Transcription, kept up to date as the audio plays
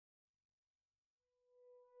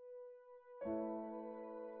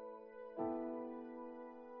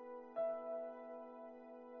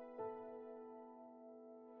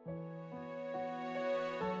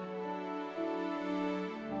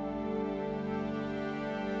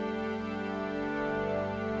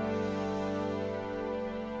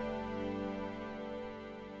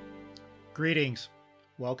Greetings.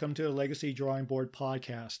 Welcome to the Legacy Drawing Board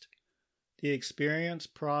Podcast, the experience,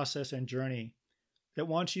 process, and journey that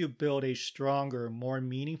wants you to build a stronger, more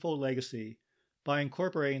meaningful legacy by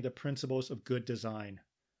incorporating the principles of good design.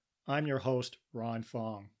 I'm your host, Ron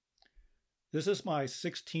Fong. This is my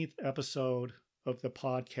 16th episode of the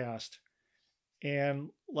podcast, and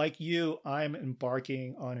like you, I'm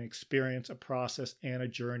embarking on an experience, a process, and a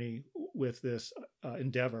journey with this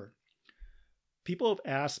endeavor. People have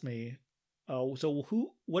asked me,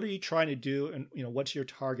 what are you trying to do, and what's your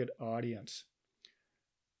target audience?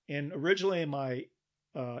 And originally in my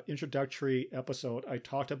introductory episode, I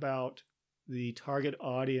talked about the target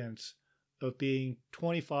audience of being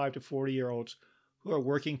 25 to 40-year-olds who are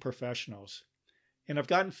working professionals. And I've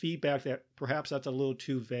gotten feedback that perhaps that's a little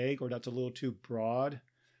too vague or that's a little too broad,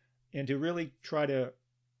 and to really try to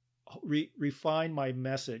refine my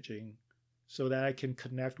messaging so that I can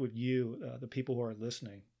connect with you, the people who are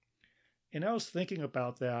listening. And I was thinking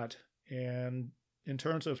about that, and in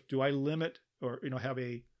terms of, do I limit or have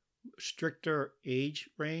a stricter age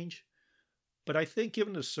range? But I think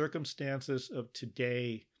given the circumstances of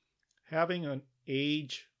today, having an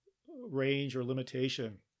age range or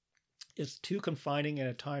limitation is too confining and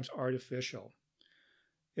at times artificial.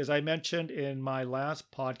 As I mentioned in my last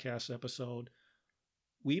podcast episode,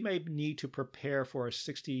 we may need to prepare for a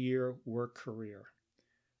 60-year work career.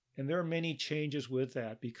 And there are many changes with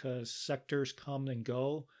that because sectors come and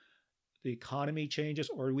go, the economy changes,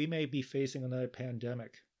 or we may be facing another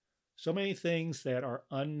pandemic. So many things that are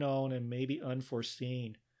unknown and maybe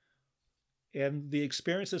unforeseen. And the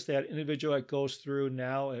experiences that individual that goes through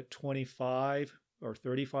now at 25 or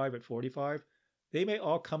 35 at 45, they may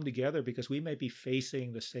all come together because we may be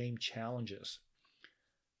facing the same challenges.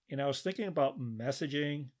 And I was thinking about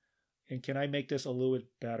messaging, and can I make this a little bit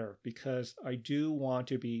better? Because I do want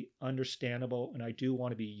to be understandable and I do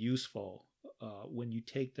want to be useful when you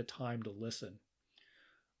take the time to listen.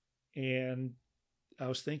 And I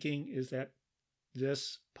was thinking is that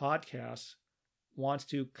this podcast wants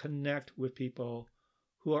to connect with people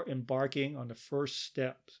who are embarking on the first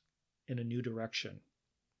steps in a new direction.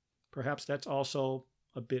 Perhaps that's also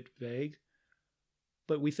a bit vague,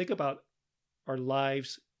 but we think about our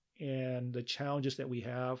lives and the challenges that we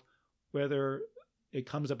have, whether it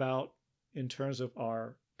comes about in terms of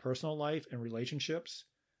our personal life and relationships.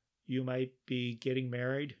 You might be getting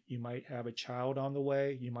married. You might have a child on the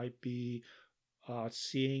way. You might be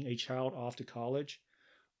seeing a child off to college.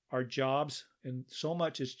 Our jobs, and so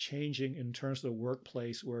much is changing in terms of the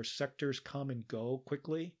workplace where sectors come and go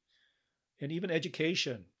quickly. And even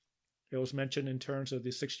education. It was mentioned in terms of the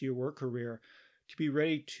 60-year work career, to be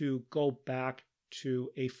ready to go back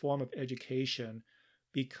to a form of education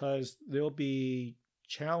because there'll be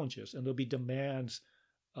challenges and there'll be demands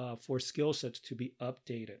for skill sets to be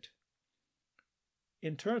updated.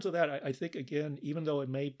 In terms of that, I think, again, even though it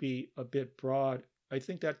may be a bit broad, I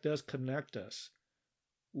think that does connect us.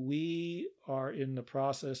 We are in the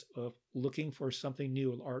process of looking for something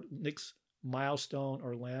new, our next milestone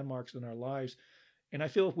or landmarks in our lives. And I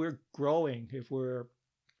feel if we're growing, if we're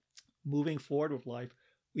moving forward with life,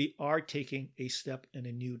 we are taking a step in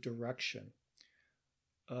a new direction.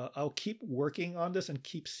 I'll keep working on this and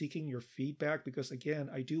keep seeking your feedback because, again,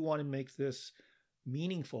 I do want to make this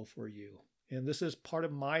meaningful for you. And this is part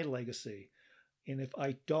of my legacy. And if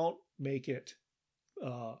I don't make it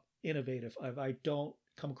innovative, if I don't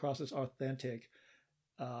come across as authentic,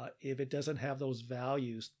 if it doesn't have those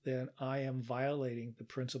values, then I am violating the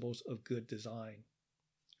principles of good design.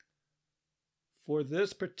 For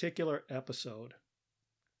this particular episode,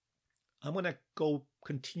 I'm going to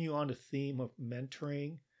continue on the theme of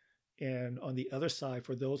mentoring, and on the other side,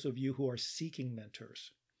 for those of you who are seeking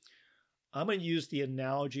mentors, I'm going to use the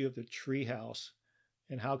analogy of the treehouse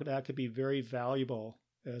and how that could be very valuable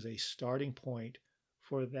as a starting point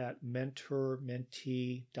for that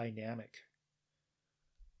mentor-mentee dynamic.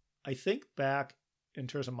 I think back in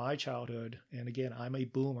terms of my childhood, and again, I'm a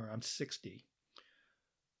boomer, I'm 60.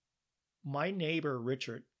 My neighbor,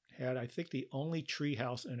 Richard, had, I think, the only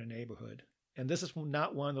treehouse in the neighborhood. And this is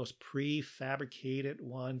not one of those prefabricated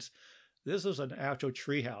ones. This was an actual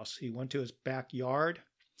treehouse. He went to his backyard,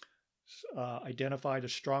 identified the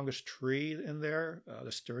strongest tree in there,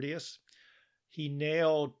 the sturdiest. He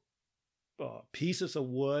nailed pieces of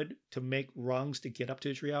wood to make rungs to get up to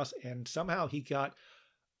the treehouse, and somehow he got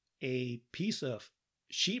a piece of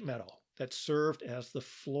sheet metal that served as the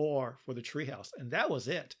floor for the treehouse. And that was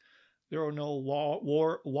it. There were no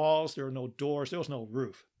walls, there were no doors, there was no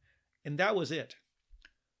roof. And that was it.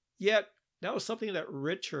 Yet, that was something that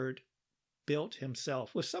Richard built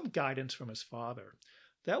himself with some guidance from his father.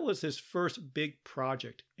 That was his first big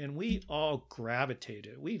project, and we all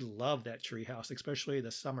gravitated. We loved that treehouse, especially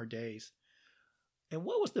the summer days. And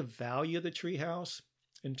what was the value of the treehouse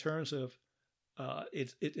in terms of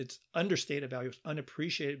its understated value, its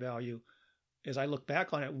unappreciated value? As I look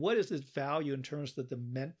back on it, what is its value in terms of the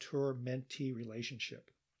mentor-mentee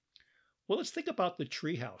relationship? Well, let's think about the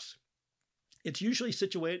treehouse. It's usually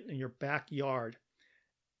situated in your backyard,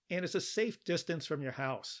 and it's a safe distance from your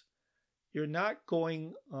house. You're not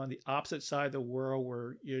going on the opposite side of the world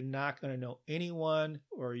where you're not going to know anyone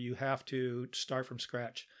or you have to start from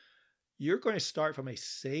scratch. You're going to start from a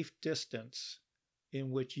safe distance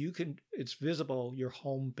in which it's visible your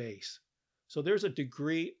home base. So there's a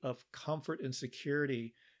degree of comfort and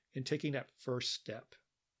security in taking that first step.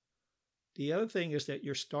 The other thing is that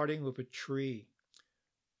you're starting with a tree.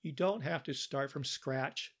 You don't have to start from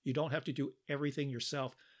scratch. You don't have to do everything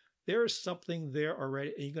yourself. There is something there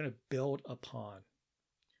already, and you're going to build upon.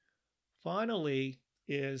 Finally,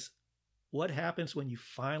 is what happens when you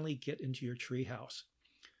finally get into your treehouse.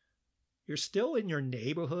 You're still in your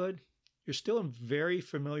neighborhood. You're still in very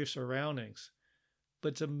familiar surroundings.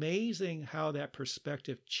 But it's amazing how that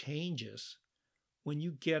perspective changes when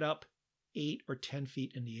you get up 8 or 10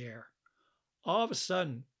 feet in the air. All of a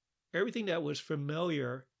sudden, everything that was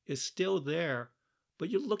familiar is still there,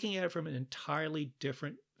 but you're looking at it from an entirely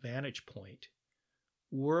different vantage point.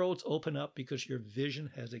 Worlds open up because your vision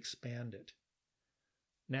has expanded.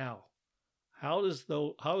 Now, how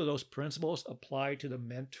do those principles apply to the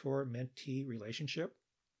mentor-mentee relationship?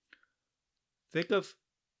 Think of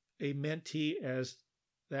a mentee as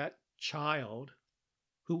that child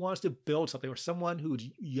who wants to build something, or someone who's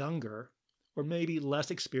younger or maybe less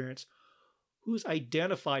experienced, who's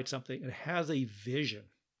identified something and has a vision.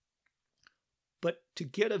 But to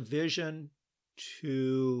get a vision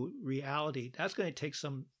to reality, that's going to take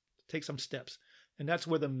some steps. And that's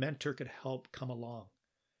where the mentor could help come along.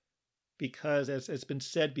 Because as it's been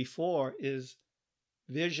said before, is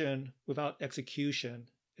vision without execution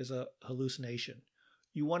is a hallucination.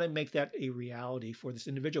 You want to make that a reality for this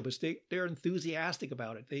individual, but they're enthusiastic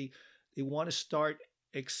about it. They want to start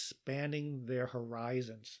expanding their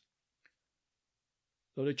horizons.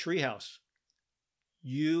 So the treehouse,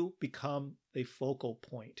 you become a focal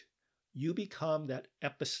point. You become that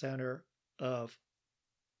epicenter of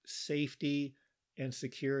safety and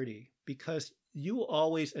security, because you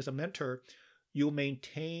always, as a mentor, you'll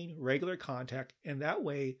maintain regular contact, and that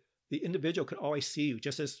way the individual could always see you,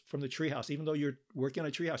 just as from the treehouse. Even though you're working on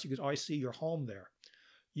a treehouse, you could always see your home there.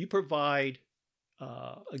 You provide,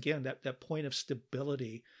 again, that point of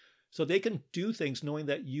stability, so they can do things knowing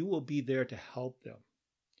that you will be there to help them.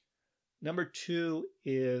 Number 2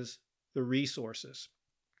 is the resources.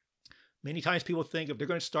 Many times people think if they're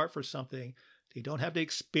going to start for something, they don't have the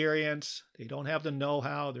experience, they don't have the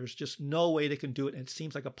know-how, there's just no way they can do it, and it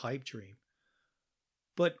seems like a pipe dream.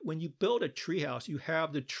 But when you build a treehouse, you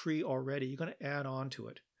have the tree already. You're going to add on to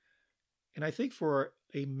it. And I think for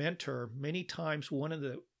a mentor, many times one of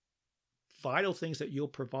the vital things that you'll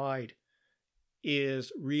provide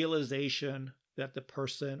is realization that the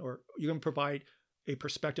person, or you're going to provide a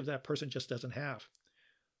perspective that person just doesn't have.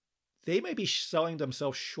 They may be selling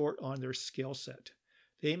themselves short on their skill set.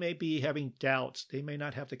 They may be having doubts. They may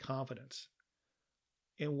not have the confidence.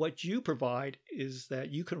 And what you provide is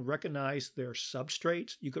that you can recognize their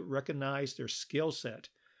substrates, you could recognize their skill set,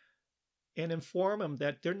 and inform them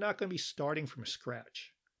that they're not going to be starting from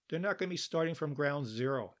scratch. They're not going to be starting from ground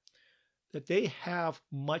zero, that they have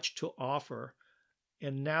much to offer,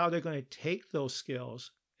 and now they're going to take those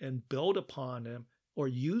skills and build upon them or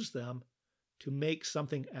use them to make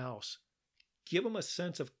something else. Give them a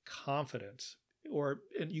sense of confidence,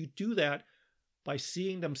 and you do that by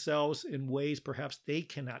seeing themselves in ways perhaps they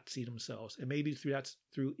cannot see themselves, and maybe that's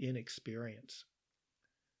through inexperience.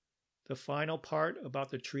 The final part about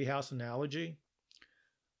the treehouse analogy,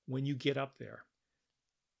 when you get up there,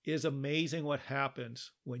 is amazing what happens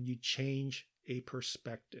when you change a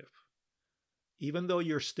perspective. Even though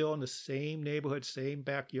you're still in the same neighborhood, same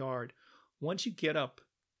backyard, once you get up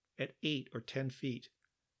at 8 or 10 feet,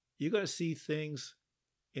 you're going to see things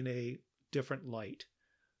in a different light.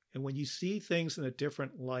 And when you see things in a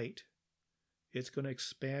different light, it's going to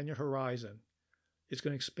expand your horizon. It's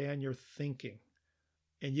going to expand your thinking.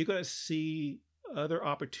 And you're going to see other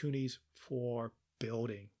opportunities for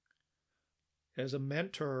building. As a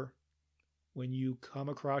mentor, when you come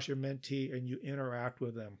across your mentee and you interact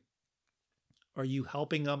with them, are you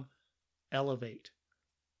helping them elevate?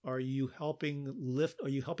 Are you helping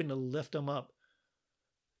to lift them up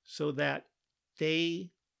so that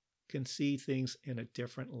they can see things in a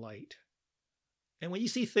different light? And when you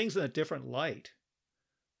see things in a different light,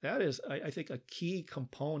 that is, I think, a key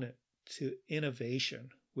component to innovation,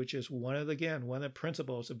 which is one of the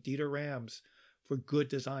principles of Dieter Rams for good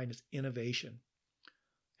design is innovation.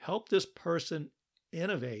 Help this person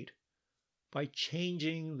innovate by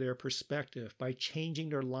changing their perspective, by changing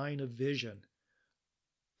their line of vision,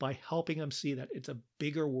 by helping them see that it's a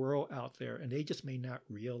bigger world out there and they just may not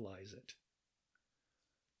realize it.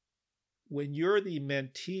 When you're the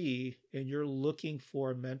mentee and you're looking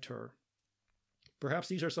for a mentor, perhaps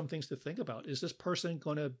these are some things to think about. Is this person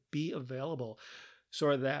going to be available?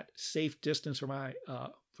 Sort of that safe distance from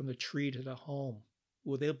the tree to the home.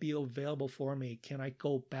 Will they be available for me? Can I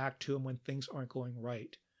go back to them when things aren't going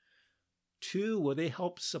right? 2, will they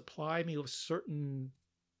help supply me with certain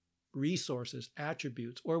resources,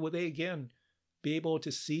 attributes, or will they, again, be able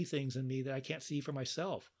to see things in me that I can't see for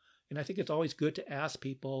myself? And I think it's always good to ask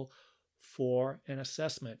people for an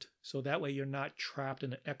assessment. So that way you're not trapped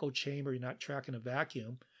in an echo chamber, you're not trapped in a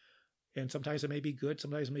vacuum. And sometimes it may be good,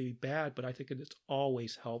 sometimes it may be bad, but I think it's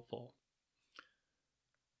always helpful.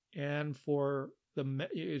 And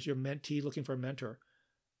is your mentee looking for a mentor?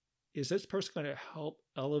 Is this person going to help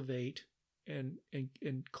elevate and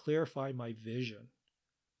clarify my vision?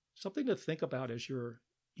 Something to think about as you're,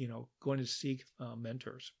 going to seek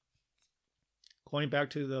mentors. Going back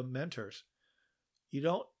to the mentors, you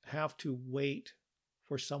don't have to wait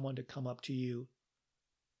for someone to come up to you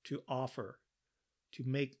to offer, to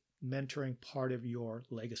make mentoring part of your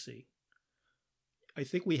legacy. I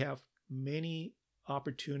think we have many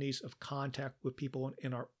opportunities of contact with people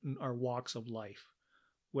in our walks of life,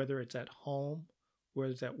 whether it's at home,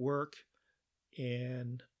 whether it's at work,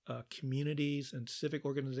 in communities and civic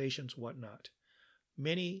organizations, whatnot.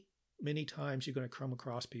 Many times you're going to come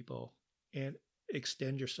across people and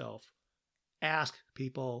extend yourself. Ask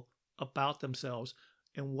people about themselves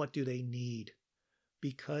and what do they need.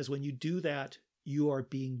 Because when you do that, you are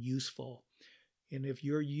being useful. And if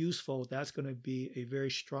you're useful, that's going to be a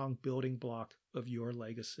very strong building block of your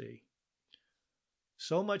legacy.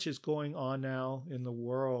 So much is going on now in the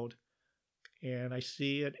world, and I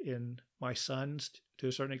see it in my sons to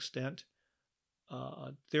a certain extent.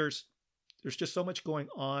 There's just so much going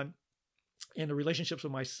on, and the relationships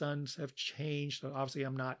with my sons have changed. Obviously,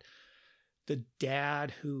 I'm not the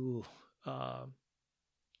dad who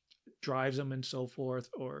drives them and so forth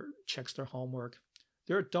or checks their homework.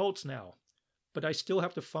 They're adults now, but I still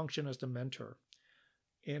have to function as the mentor.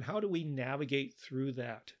 And how do we navigate through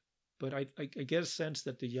that? But I get a sense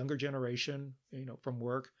that the younger generation, from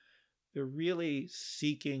work, they're really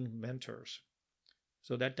seeking mentors.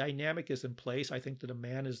 So that dynamic is in place. I think the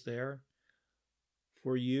demand is there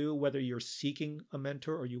for you, whether you're seeking a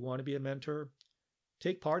mentor or you want to be a mentor.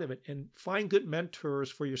 Take part of it and find good mentors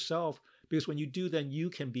for yourself, because when you do, then you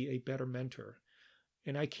can be a better mentor.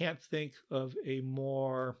 And I can't think of a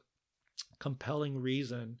more compelling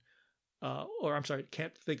reason,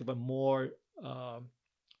 can't think of a more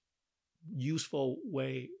useful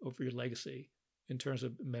way of your legacy in terms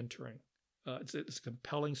of mentoring. It's a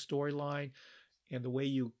compelling storyline, and the way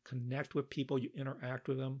you connect with people, you interact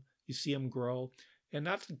with them, you see them grow, and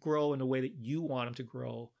not to grow in the way that you want them to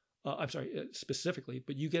grow. Specifically,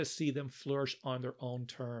 but you get to see them flourish on their own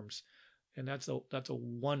terms. And that's a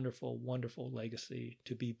wonderful, wonderful legacy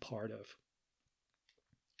to be part of.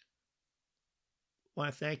 I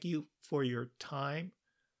want to thank you for your time,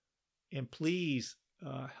 and please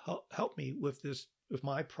help me with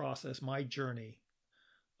my process, my journey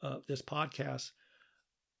of this podcast.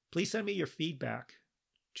 Please send me your feedback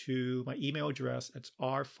to my email address. It's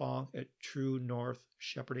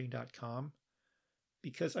rfong@truenorthshepherding.com.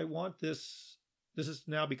 Because I want this has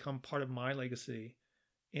now become part of my legacy,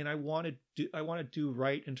 and I want to do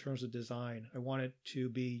right in terms of design. I want it to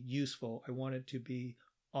be useful. I want it to be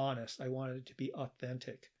honest. I want it to be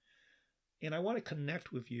authentic, and I want to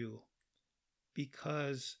connect with you,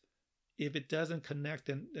 because if it doesn't connect,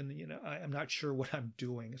 then I'm not sure what I'm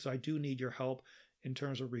doing. So I do need your help in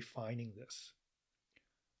terms of refining this.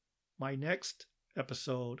 My next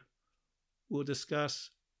episode will discuss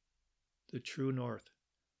the true north,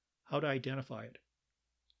 how to identify it.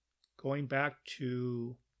 Going back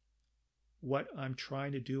to what I'm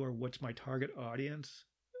trying to do or what's my target audience,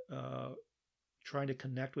 trying to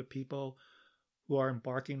connect with people who are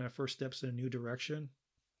embarking on their first steps in a new direction.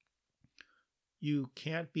 You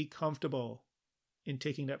can't be comfortable in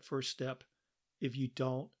taking that first step if you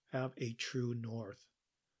don't have a true north.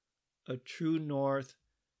 A true north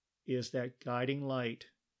is that guiding light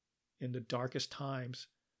in the darkest times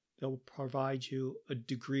that will provide you a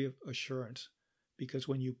degree of assurance. Because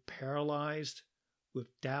when you're paralyzed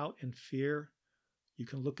with doubt and fear, you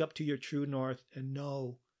can look up to your true north and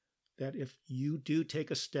know that if you do take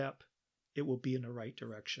a step, it will be in the right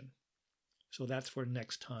direction. So that's for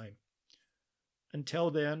next time. Until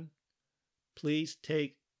then, please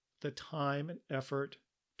take the time and effort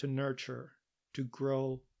to nurture, to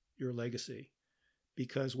grow your legacy,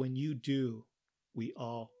 because when you do, we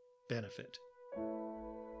all benefit.